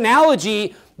used this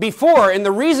analogy before, and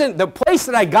the place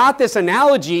that I got this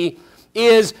analogy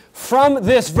is from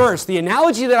this verse. The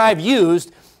analogy that I've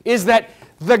used is that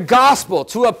the gospel,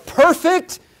 to a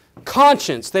perfect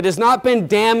conscience that has not been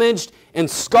damaged and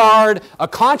scarred, a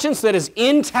conscience that is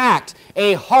intact,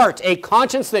 a heart, a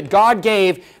conscience that God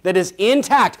gave that is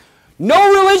intact.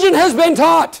 No religion has been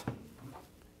taught.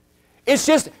 It's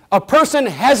just a person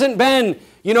hasn't been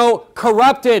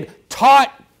corrupted,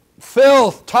 taught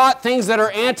filth, taught things that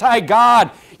are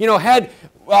anti-God, had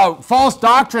false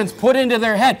doctrines put into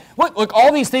their head. Look,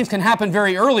 all these things can happen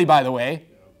very early, by the way.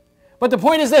 But the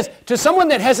point is this, to someone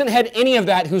that hasn't had any of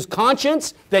that, whose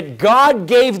conscience that God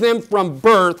gave them from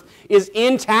birth is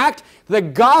intact, the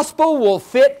gospel will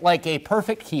fit like a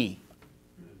perfect key.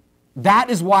 That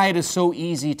is why it is so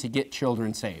easy to get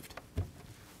children saved.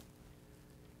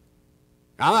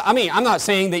 I'm not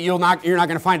saying that you're not going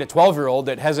to find a 12-year-old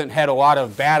that hasn't had a lot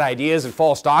of bad ideas and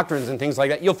false doctrines and things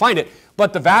like that. You'll find it.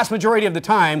 But the vast majority of the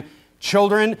time,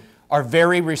 children are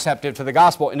very receptive to the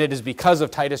gospel, and it is because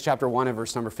of Titus chapter 1 and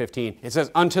verse number 15. It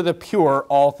says, "Unto the pure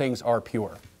all things are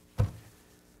pure.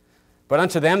 But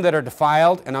unto them that are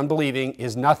defiled and unbelieving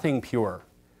is nothing pure.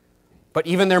 But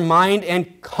even their mind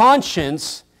and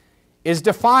conscience is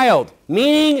defiled."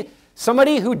 Meaning,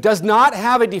 somebody who does not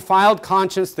have a defiled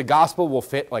conscience, the gospel will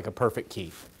fit like a perfect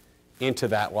key into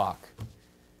that lock.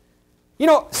 You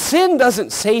know, sin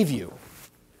doesn't save you.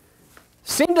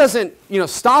 Sin doesn't,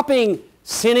 stopping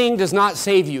sinning does not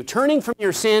save you. Turning from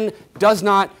your sin does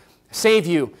not save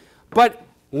you. But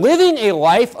living a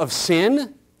life of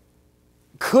sin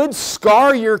could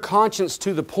scar your conscience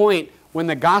to the point when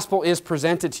the gospel is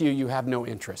presented to you, you have no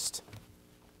interest.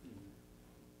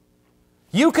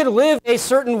 You could live a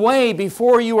certain way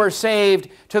before you are saved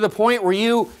to the point where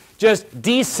you just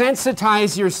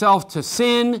desensitize yourself to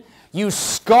sin. You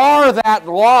scar that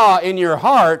law in your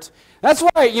heart. That's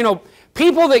why,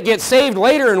 people that get saved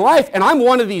later in life, and I'm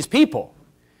one of these people.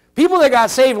 People that got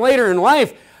saved later in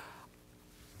life,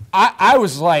 I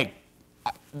was like,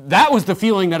 that was the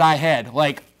feeling that I had.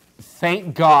 Like,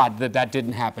 thank God that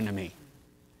didn't happen to me.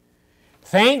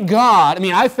 Thank God.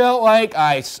 I felt like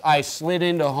I slid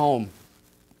into home.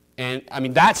 And,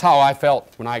 that's how I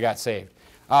felt when I got saved.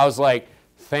 I was like,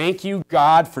 thank you,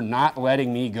 God, for not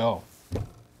letting me go.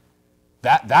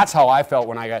 That's how I felt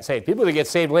when I got saved. People that get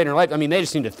saved later in life, they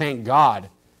just need to thank God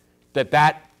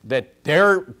that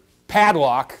their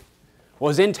padlock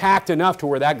was intact enough to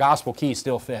where that gospel key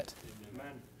still fit.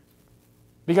 Amen.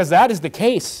 Because that is the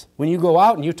case when you go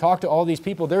out and you talk to all these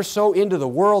people. They're so into the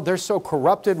world. They're so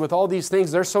corrupted with all these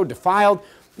things. They're so defiled.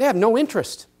 They have no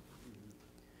interest.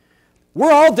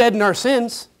 We're all dead in our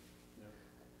sins.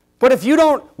 But if you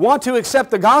don't want to accept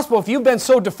the gospel, if you've been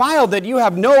so defiled that you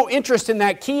have no interest in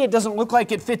that key, it doesn't look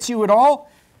like it fits you at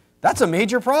all, that's a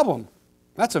major problem.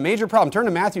 That's a major problem. Turn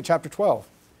to Matthew chapter 12.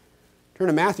 Turn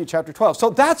to Matthew chapter 12. So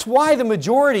that's why the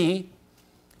majority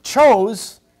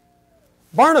chose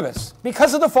Barnabas,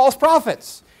 because of the false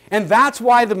prophets. And that's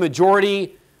why the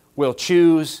majority will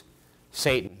choose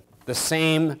Satan. The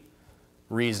same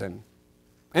reason.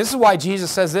 And this is why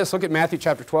Jesus says this. Look at Matthew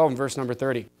chapter 12 and verse number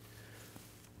 30.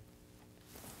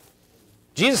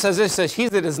 Jesus says this, says, he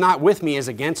that is not with me is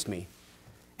against me,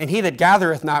 and he that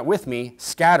gathereth not with me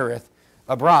scattereth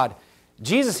abroad.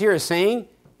 Jesus here is saying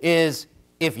is,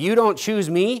 if you don't choose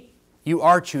me, you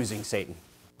are choosing Satan.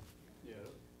 Yeah.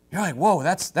 You're like, whoa,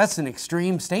 that's an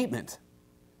extreme statement.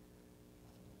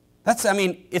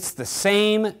 It's the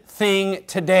same thing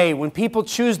today. When people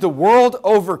choose the world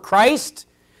over Christ,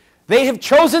 they have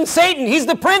chosen Satan. He's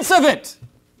the prince of it.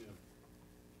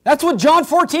 That's what John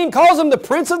 14 calls him, the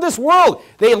prince of this world.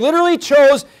 They literally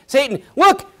chose Satan.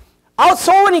 Look, out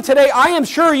soul winning today, I am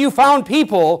sure you found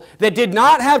people that did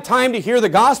not have time to hear the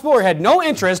gospel or had no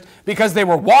interest because they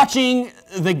were watching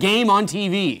the game on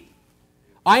TV.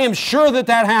 I am sure that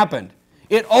happened.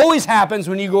 It always happens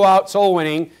when you go out soul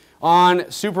winning on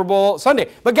Super Bowl Sunday.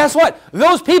 But guess what?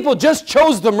 Those people just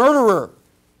chose the murderer.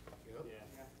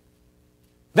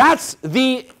 That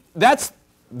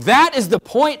is the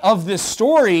point of this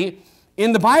story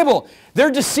in the Bible. They're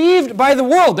deceived by the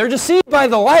world. They're deceived by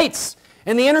the lights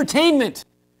and the entertainment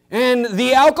and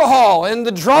the alcohol and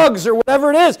the drugs or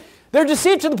whatever it is. They're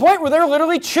deceived to the point where they'll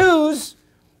literally choose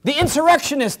the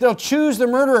insurrectionist. They'll choose the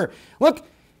murderer. Look,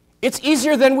 it's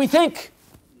easier than we think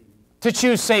to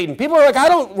choose Satan. People are like, I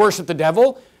don't worship the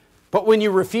devil. But when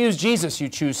you refuse Jesus, you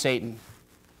choose Satan.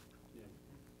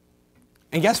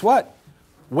 And guess what?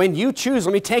 When you choose,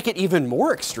 let me take it even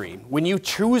more extreme. When you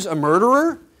choose a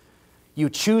murderer, you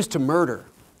choose to murder.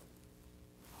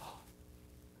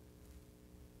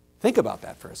 Think about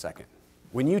that for a second.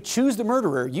 When you choose the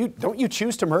murderer, don't you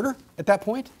choose to murder at that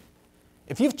point?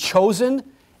 If you've chosen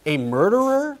a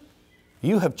murderer,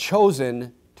 you have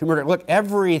chosen to murder. Look,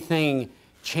 everything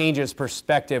changes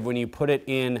perspective when you put it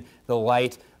in the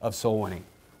light of soul winning.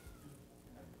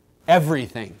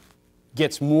 Everything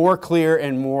gets more clear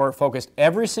and more focused.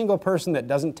 Every single person that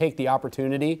doesn't take the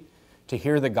opportunity to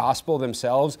hear the gospel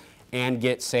themselves and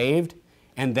get saved,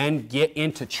 and then get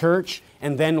into church,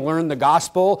 and then learn the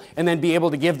gospel, and then be able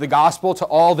to give the gospel to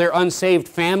all their unsaved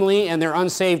family and their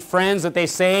unsaved friends that they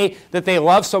say that they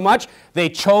love so much, they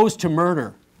chose to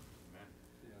murder.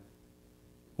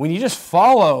 When you just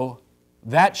follow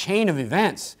that chain of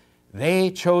events, they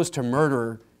chose to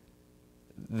murder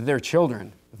their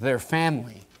children, their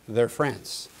family, their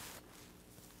friends.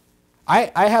 I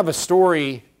have a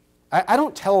story. I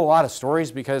don't tell a lot of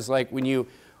stories because, like, when you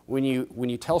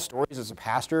tell stories as a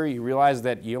pastor, you realize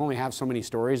that you only have so many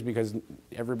stories because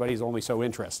everybody's only so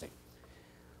interesting.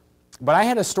 But I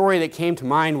had a story that came to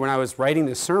mind when I was writing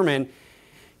this sermon.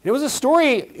 It was a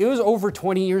story, it was over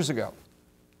 20 years ago.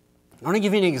 I want to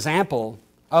give you an example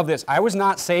of this. I was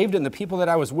not saved, and the people that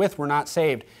I was with were not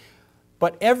saved.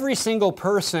 But every single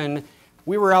person,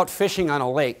 we were out fishing on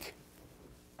a lake.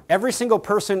 Every single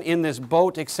person in this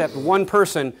boat except one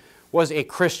person was a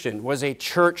Christian, was a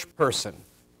church person.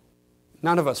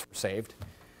 None of us were saved.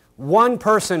 One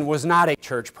person was not a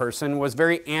church person, was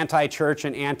very anti-church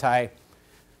and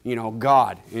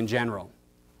anti-God in general.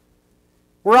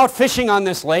 We're out fishing on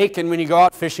this lake, and when you go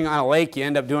out fishing on a lake, you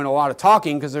end up doing a lot of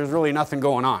talking because there's really nothing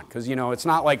going on. Because, it's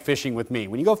not like fishing with me.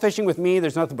 When you go fishing with me,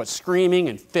 there's nothing but screaming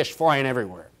and fish flying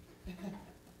everywhere.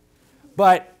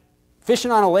 But fishing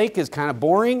on a lake is kind of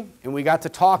boring, and we got to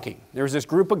talking. There was this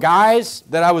group of guys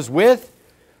that I was with,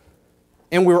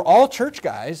 and we were all church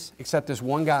guys except this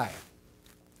one guy.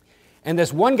 And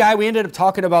this one guy, we ended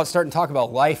up starting to talk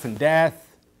about life and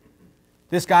death.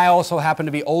 This guy also happened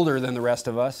to be older than the rest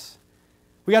of us.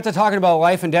 We got to talking about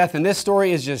life and death, and this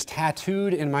story is just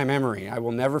tattooed in my memory. I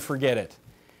will never forget it.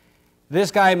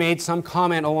 This guy made some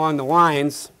comment along the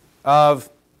lines of,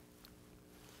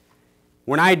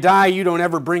 when I die, you don't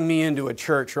ever bring me into a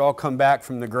church, or I'll come back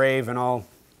from the grave and I'll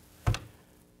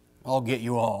get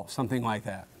you all. Something like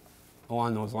that,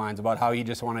 along those lines, about how he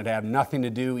just wanted to have nothing to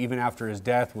do, even after his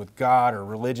death, with God or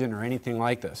religion or anything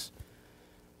like this.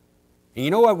 And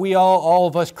you know what we all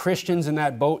of us Christians in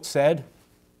that boat said?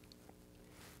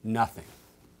 Nothing.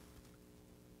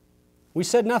 We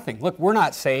said nothing. Look, we're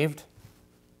not saved.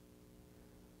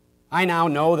 I now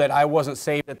know that I wasn't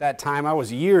saved at that time. I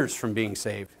was years from being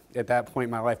saved at that point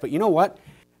in my life. But you know what?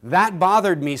 That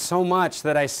bothered me so much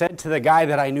that I said to the guy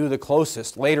that I knew the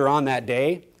closest later on that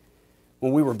day,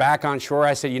 when we were back on shore,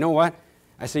 I said, you know what?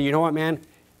 I said, you know what, man?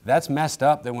 That's messed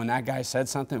up that when that guy said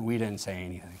something, we didn't say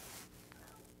anything.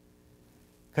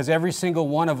 Because every single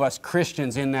one of us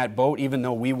Christians in that boat, even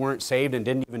though we weren't saved and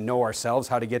didn't even know ourselves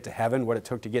how to get to heaven, what it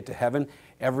took to get to heaven,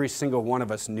 every single one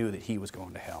of us knew that he was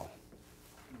going to hell.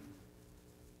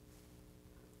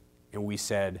 And we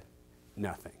said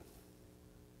nothing.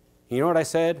 You know what I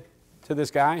said to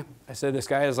this guy? I said, this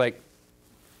guy is like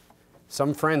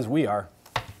some friends we are.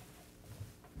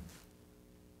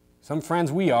 Some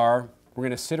friends we are. We're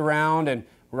going to sit around and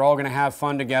we're all going to have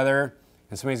fun together.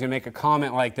 And somebody's going to make a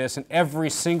comment like this, and every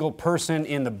single person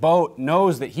in the boat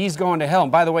knows that he's going to hell.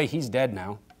 And by the way, he's dead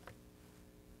now.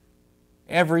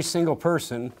 Every single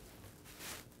person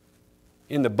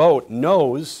in the boat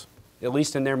knows, at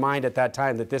least in their mind at that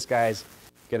time, that this guy's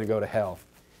going to go to hell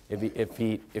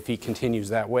if he continues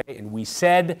that way. And we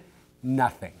said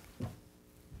nothing.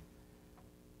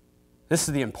 This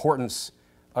is the importance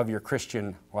of your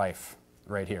Christian life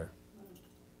right here.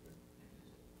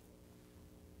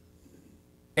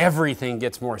 Everything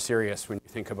gets more serious when you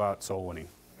think about soul winning.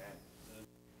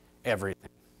 Everything.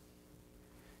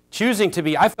 Choosing to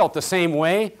be, I felt the same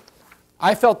way.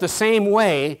 I felt the same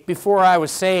way before I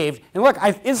was saved. And look,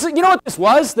 you know what this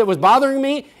was that was bothering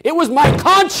me? It was my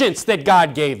conscience that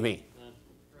God gave me.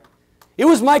 It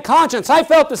was my conscience. I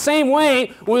felt the same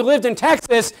way when we lived in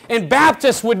Texas and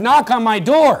Baptists would knock on my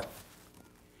door.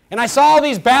 And I saw all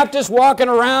these Baptists walking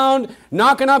around,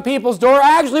 knocking on people's door.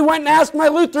 I actually went and asked my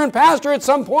Lutheran pastor at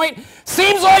some point,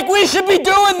 seems like we should be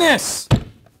doing this.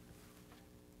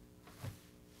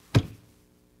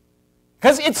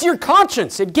 Because it's your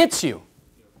conscience. It gets you.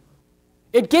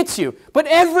 It gets you. But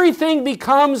everything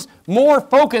becomes more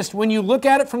focused when you look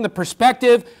at it from the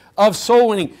perspective of soul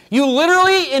winning. You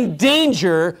literally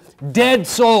endanger dead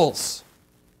souls.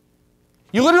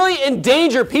 You literally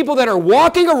endanger people that are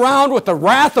walking around with the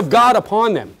wrath of God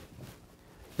upon them.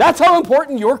 That's how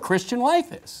important your Christian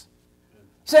life is. You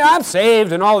say, I'm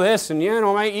saved and all this, and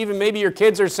even maybe your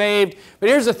kids are saved. But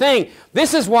here's the thing.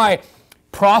 This is why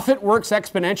profit works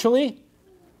exponentially,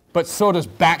 but so does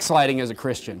backsliding as a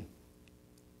Christian.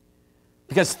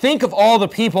 Because think of all the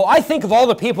people, I think of all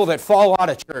the people that fall out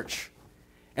of church.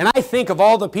 And I think of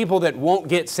all the people that won't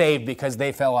get saved because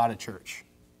they fell out of church.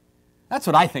 That's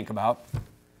what I think about.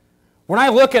 When I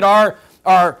look at our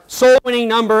soul-winning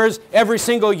numbers every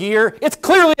single year, it's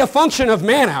clearly a function of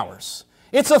man-hours.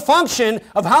 It's a function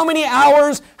of how many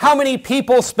hours, how many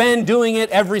people spend doing it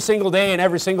every single day and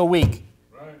every single week.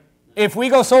 Right. If we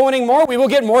go soul-winning more, we will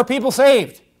get more people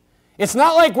saved. It's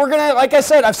not like we're going to, like I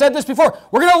said, I've said this before,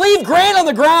 we're going to leave grain on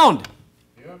the ground.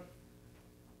 Yep.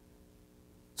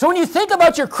 So when you think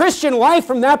about your Christian life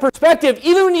from that perspective,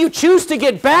 even when you choose to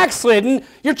get backslidden,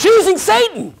 you're choosing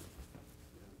Satan.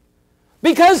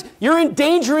 Because you're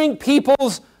endangering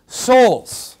people's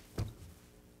souls.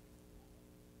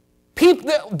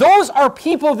 Those are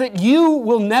people that you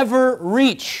will never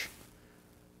reach.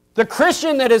 The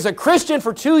Christian that is a Christian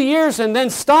for 2 years and then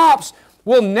stops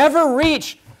will never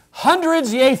reach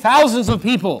hundreds, yea, thousands of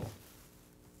people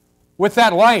with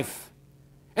that life.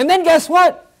 And then guess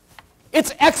what?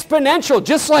 It's exponential,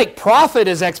 just like profit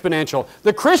is exponential.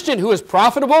 The Christian who is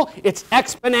profitable, it's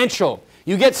exponential.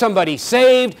 You get somebody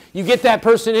saved, you get that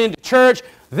person into church,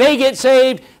 They get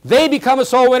saved. They become a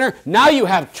soul winner. Now you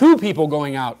have 2 people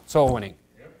going out soul winning.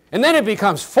 And then it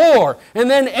becomes 4,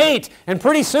 and then 8. And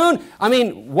pretty soon, I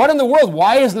mean, what in the world?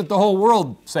 Why isn't the whole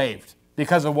world saved?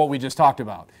 Because of what we just talked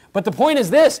about. But the point is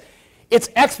this. It's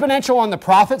exponential on the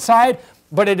prophet side,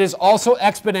 but it is also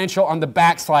exponential on the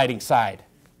backsliding side.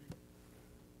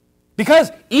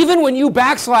 Because even when you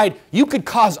backslide, you could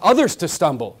cause others to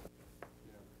stumble.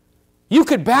 You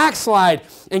could backslide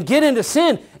and get into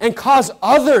sin and cause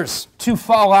others to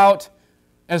fall out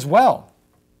as well.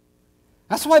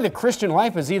 That's why the Christian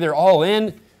life is either all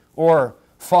in or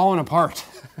falling apart.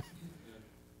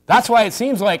 That's why it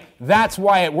seems like that's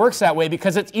why it works that way,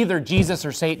 because it's either Jesus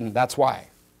or Satan. That's why.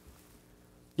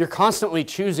 You're constantly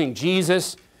choosing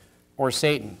Jesus or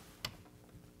Satan.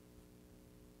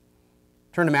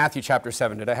 Turn to Matthew chapter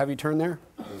 7. Did I have you turn there?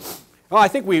 Oh, I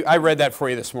think I read that for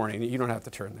you this morning. You don't have to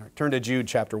turn there. Turn to Jude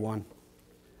chapter 1.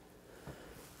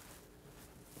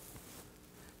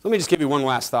 Let me just give you one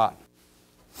last thought.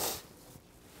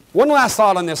 One last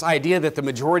thought on this idea that the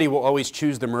majority will always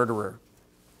choose the murderer.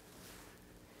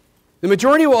 The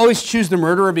majority will always choose the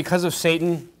murderer because of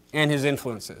Satan and his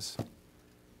influences.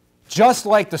 Just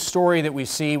like the story that we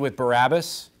see with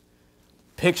Barabbas,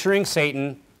 picturing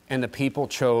Satan, and the people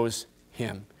chose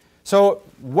him. So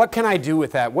what can I do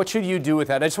with that? What should you do with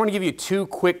that? I just want to give you 2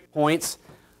 quick points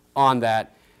on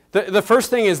that. The first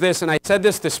thing is this, and I said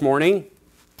this morning,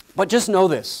 but just know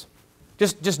this.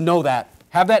 Just know that.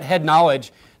 Have that head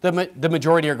knowledge. The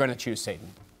majority are going to choose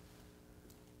Satan.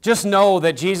 Just know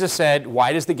that Jesus said,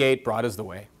 wide is the gate, broad is the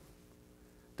way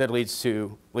that leadeth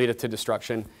to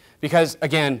destruction. Because,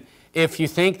 again, if you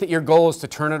think that your goal is to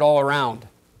turn it all around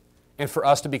and for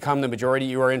us to become the majority,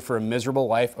 you are in for a miserable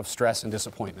life of stress and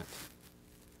disappointment.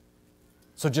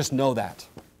 So just know that.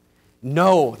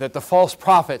 Know that the false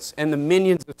prophets and the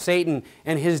minions of Satan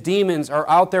and his demons are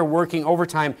out there working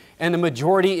overtime, and the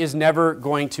majority is never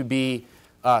going to be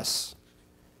us.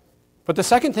 But the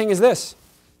second thing is this.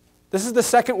 This is the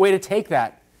second way to take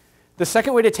that. The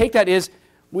second way to take that is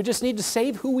we just need to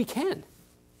save who we can.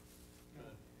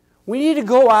 We need to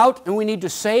go out and we need to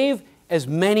save as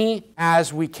many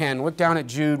as we can. Look down at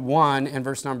Jude 1 and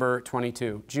verse number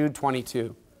 22. Jude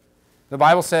 22. The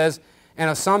Bible says, and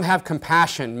of some have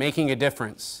compassion, making a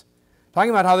difference. Talking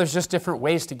about how there's just different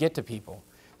ways to get to people.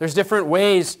 There's different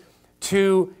ways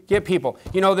to get people.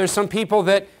 You know, there's some people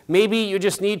that maybe you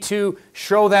just need to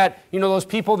show that, you know, those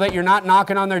people that you're not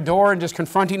knocking on their door and just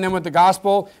confronting them with the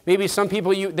gospel. Maybe some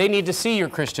people, they need to see your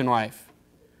Christian life.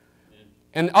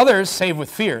 And others save with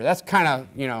fear. That's kind of,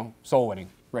 you know, soul winning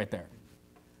right there.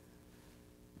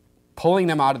 Pulling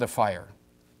them out of the fire.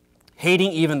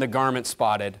 Hating even the garment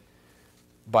spotted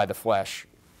by the flesh.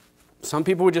 Some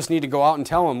people would just need to go out and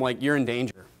tell them, like, you're in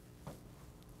danger.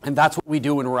 And that's what we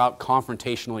do when we're out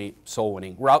confrontationally soul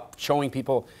winning. We're out showing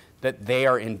people that they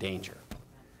are in danger.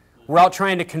 We're out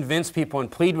trying to convince people and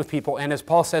plead with people, and as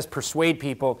Paul says, persuade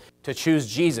people to choose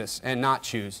Jesus and not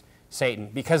choose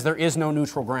Satan, because there is no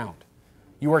neutral ground.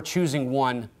 You are choosing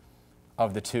one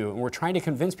of the two, and we're trying to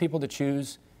convince people to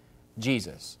choose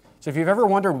Jesus. So if you've ever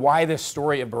wondered why this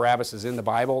story of Barabbas is in the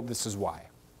Bible, this is why.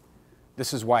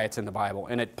 This is why it's in the Bible,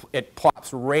 and it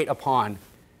plops right upon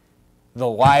the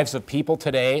lives of people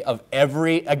today, of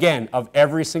every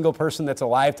single person that's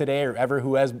alive today or ever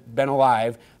who has been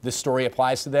alive. This story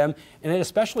applies to them, and it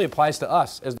especially applies to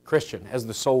us as the Christian, as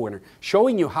the soul winner,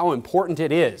 showing you how important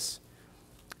it is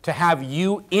to have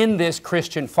you in this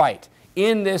Christian fight,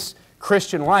 in this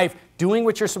Christian life, doing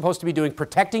what you're supposed to be doing,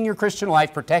 protecting your Christian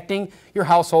life, protecting your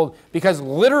household, because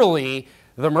literally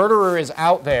the murderer is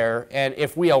out there, and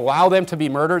if we allow them to be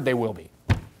murdered, they will be.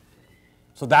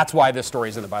 So that's why this story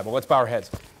is in the Bible. Let's bow our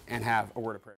heads and have a word of prayer.